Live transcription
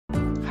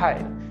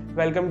Hi,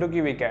 welcome to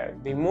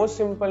KiviCare, the most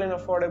simple and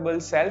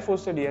affordable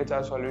self-hosted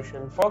EHR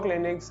solution for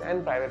clinics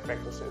and private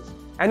practices.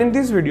 And in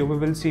this video, we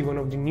will see one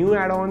of the new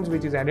add-ons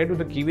which is added to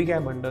the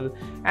KiviCare bundle,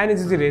 and it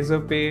is the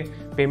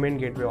Razorpay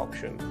Payment Gateway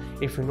option.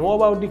 If you know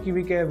about the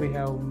KiviCare, we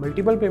have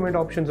multiple payment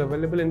options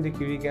available in the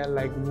KiviCare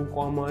like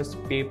WooCommerce,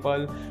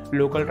 PayPal,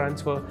 local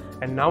transfer,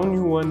 and now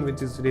new one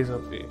which is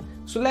Razorpay.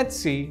 So let's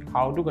see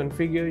how to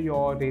configure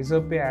your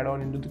Razorpay add-on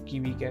into the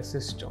KiviCare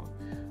system.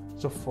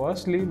 So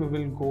firstly, we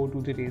will go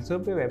to the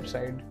Razorpay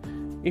website.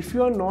 If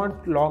you are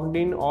not logged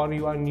in or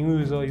you are new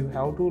user, you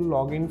have to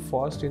log in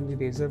first in the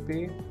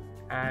Razorpay.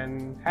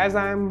 And as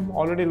I am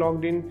already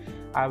logged in,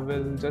 I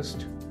will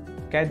just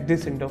get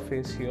this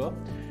interface here.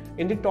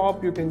 In the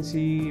top, you can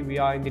see we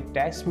are in the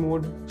test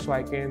mode, so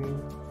I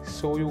can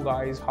show you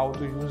guys how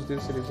to use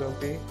this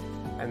Razorpay.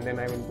 And then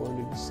I will go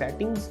into the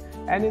settings,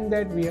 and in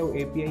that we have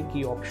API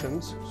key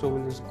options. So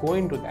we'll just go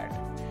into that.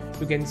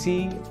 You can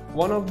see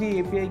one of the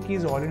API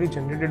keys already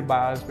generated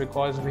by us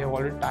because we have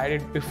already tried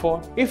it before.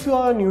 If you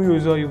are a new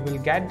user, you will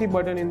get the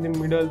button in the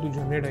middle to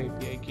generate an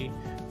API key.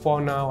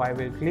 For now, I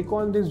will click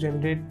on this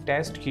generate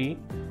test key,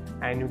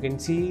 and you can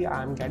see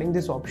I'm getting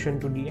this option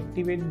to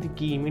deactivate the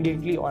key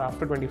immediately or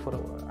after 24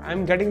 hours.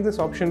 I'm getting this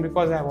option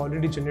because I have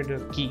already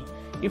generated a key.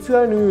 If you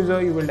are a new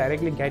user, you will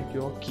directly get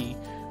your key.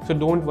 So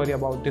don't worry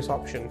about this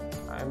option.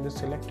 I'm just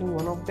selecting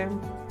one of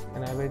them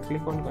and I will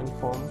click on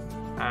confirm.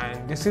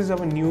 And this is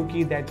our new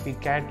key that we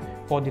get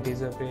for the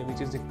Razorpay, which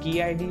is the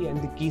key ID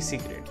and the key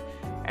secret.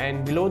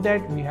 And below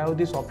that we have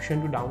this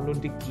option to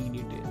download the key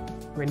detail.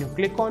 When you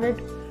click on it,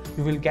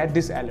 you will get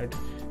this alert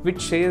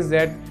which says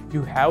that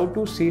you have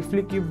to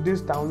safely keep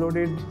this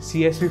downloaded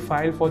CSV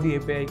file for the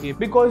API key,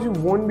 because you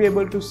won't be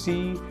able to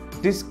see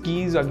these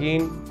keys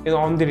again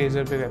on the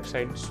Razorpay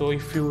website. So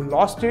if you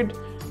lost it,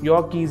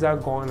 your keys are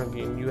gone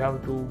again. You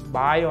have to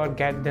buy or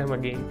get them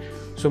again.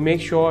 So make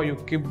sure you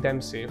keep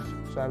them safe.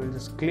 So I will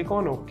just click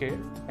on OK,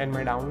 and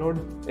my download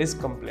is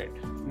complete.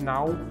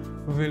 Now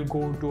we will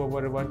go to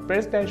our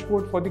WordPress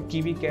dashboard for the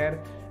KiviCare,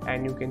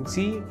 and you can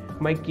see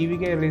my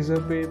KiviCare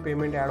Razorpay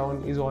Payment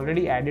Add-on is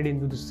already added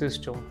into the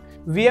system.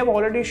 We have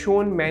already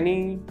shown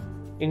many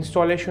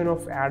installation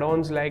of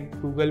add-ons like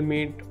Google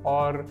Meet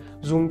or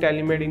Zoom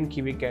Telemed in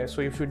KiviCare.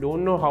 So if you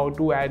don't know how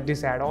to add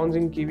these add-ons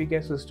in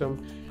KiviCare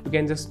system, you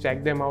can just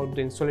check them out.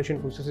 The installation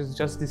process is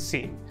just the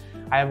same.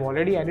 I have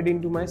already added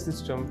into my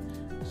system.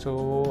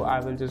 So I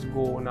will just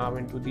go now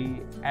into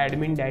the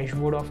admin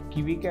dashboard of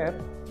KiviCare.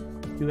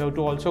 You have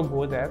to also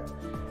go there,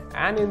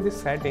 and in the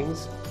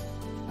settings,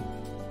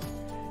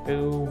 we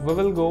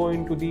will go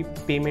into the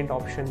payment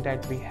option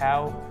that we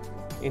have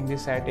in the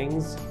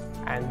settings.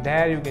 And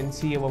there you can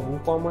see our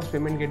WooCommerce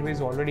payment gateway is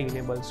already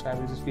enabled, so I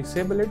will just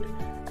disable it.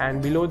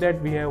 And below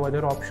that we have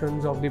other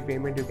options of the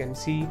payment you can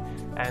see,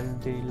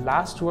 and the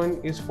last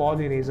one is for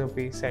the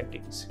Razorpay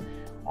settings.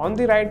 On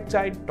the right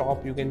side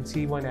top, you can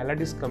see one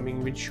alert is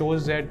coming which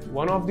shows that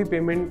one of the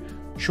payment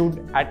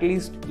should at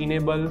least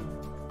enable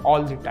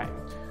all the time.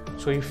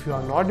 So if you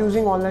are not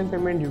using online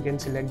payment, you can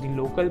select the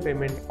local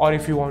payment, or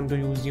if you want to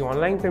use the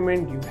online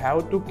payment, you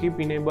have to keep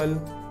enable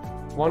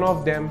one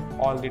of them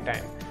all the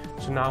time.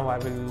 So now I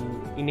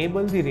will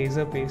enable the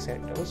Razorpay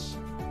settings.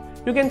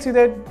 You can see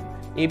that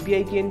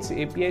API key and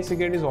API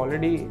secret is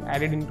already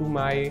added into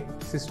my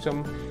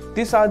system.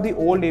 These are the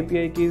old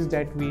API keys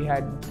that we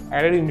had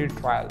added in the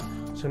trial.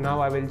 So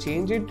now I will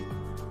change it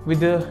with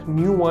the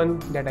new one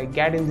that I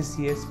get in the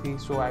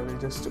CSV. So I will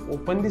just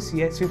open the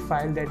CSV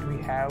file that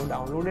we have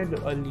downloaded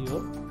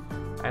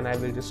earlier, and I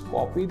will just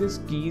copy these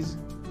keys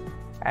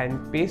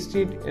and paste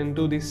it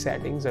into the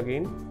settings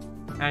again.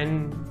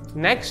 And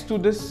next to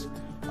this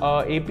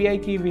API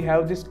key, we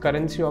have this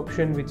currency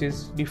option which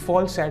is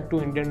default set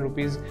to Indian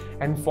rupees,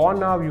 and for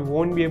now you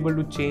won't be able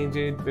to change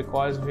it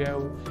because we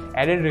have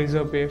added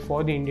Razorpay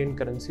for the Indian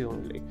currency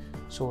only.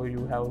 So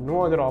you have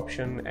no other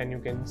option, and you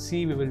can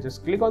see we will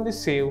just click on the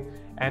save,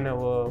 and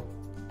our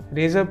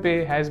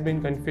Razorpay has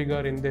been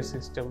configured in the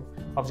system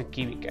of the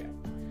KiviCare.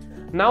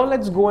 Now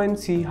let's go and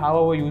see how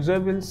our user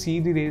will see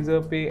the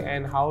Razorpay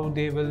and how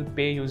they will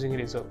pay using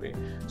Razorpay.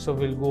 So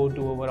we'll go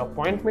to our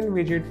appointment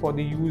widget for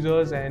the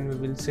users, and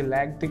we will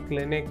select the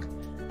clinic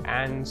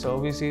and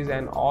services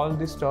and all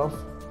this stuff.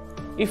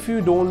 If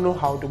you don't know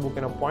how to book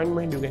an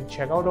appointment, you can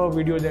check out our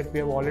video that we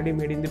have already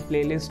made in the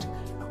playlist,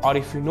 or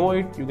if you know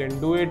it, you can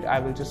do it. I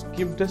will just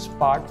skip this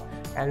part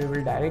and we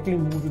will directly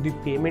move to the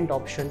payment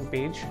option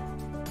page.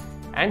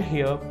 And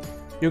here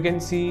you can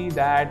see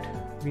that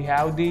we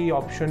have the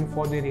option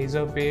for the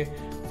Razorpay.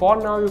 For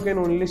now you can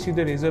only see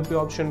the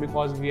Razorpay option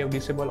because we have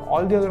disabled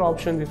all the other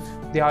options.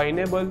 If they are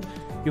enabled,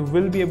 you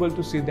will be able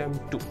to see them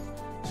too.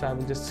 So I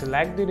will just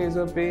select the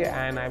Razorpay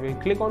and I will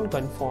click on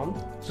confirm.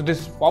 So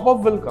this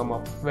pop-up will come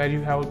up where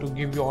you have to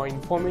give your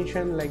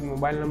information like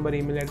mobile number,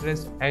 email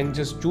address, and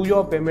just do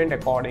your payment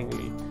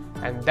accordingly.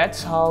 And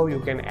that's how you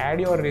can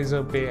add your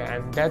Razorpay,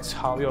 and that's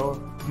how your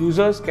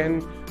users can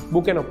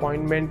book an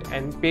appointment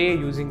and pay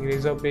using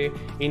Razorpay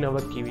in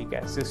our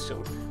KiviCare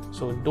system.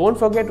 So don't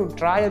forget to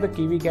try the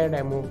KiviCare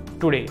demo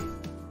today.